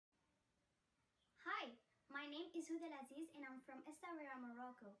is Houda Laaziz and I'm from Essaouira,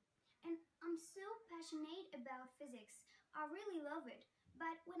 Morocco. And I'm so passionate about physics. I really love it.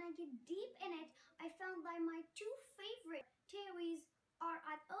 But when I get deep in it, I found that my two favorite theories are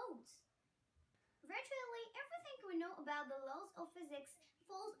at odds. Virtually everything we know about the laws of physics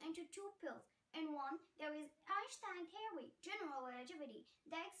falls into two pillars. In one, there is Einstein theory, general relativity,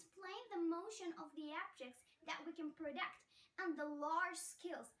 that explains the motion of the objects that we can predict and the large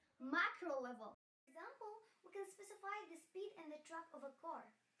scales, macro level. For example, we can specify the speed and the track of a car.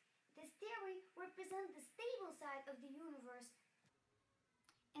 This theory represents the stable side of the universe.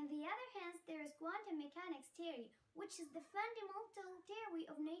 On the other hand, there is quantum mechanics theory, which is the fundamental theory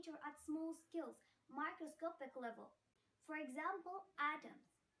of nature at small scales, microscopic level. For example,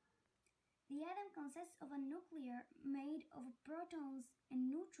 atoms. The atom consists of a nucleus made of protons and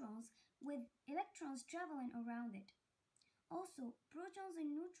neutrons with electrons traveling around it. Also, protons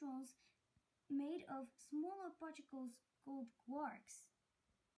and neutrons made of smaller particles called quarks.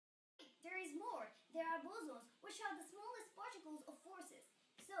 There is more. There are bosons, which are the smallest particles of forces.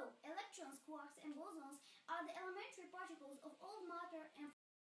 So, electrons, quarks, and bosons are the elementary particles of all matter and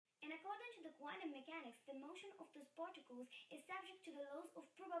according to the quantum mechanics, the motion of those particles is subject to the laws of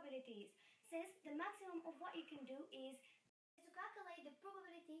probabilities, since the maximum of what you can do is to calculate the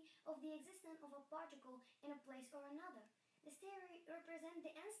probability of the existence of a particle in a place or another. This theory represents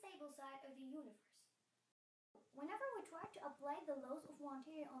the unstable side of the universe. Whenever we try to apply the laws of one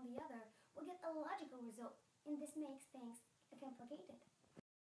theory on the other, we get a logical result, and this makes things complicated.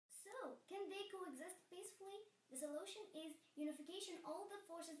 So, can they coexist peacefully? The solution is unification of all the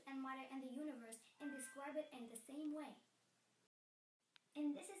forces and matter in the universe and describe it in the same way.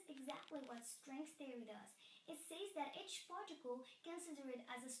 And this is exactly what strength theory does. It says that each particle considered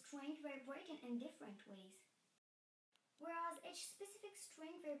as a strength vibrating in different ways, whereas each specific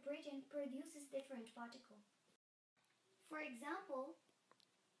strength vibration produces different particles. For example,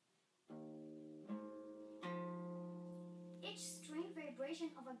 each string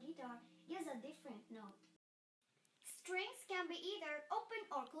vibration of a guitar gives a different note. Strings can be either open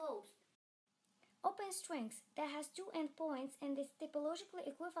or closed. Open strings that has two endpoints and is typologically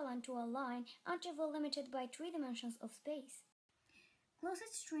equivalent to a line interval limited by 3 dimensions of space. Closed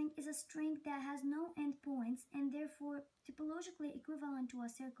string is a string that has no endpoints and therefore typologically equivalent to a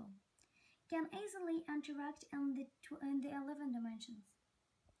circle. Can easily interact in the 11 dimensions.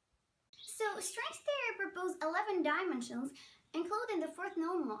 So, strength theory proposes 11 dimensions, including the fourth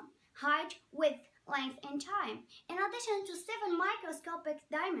known one, height, width, length, and time, in addition to 7 microscopic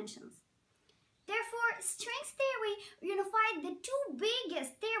dimensions. Therefore, strength theory unified the two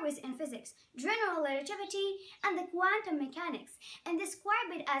biggest theories in physics, general relativity and the quantum mechanics, and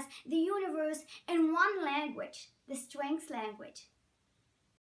described it as the universe in one language, the strength language.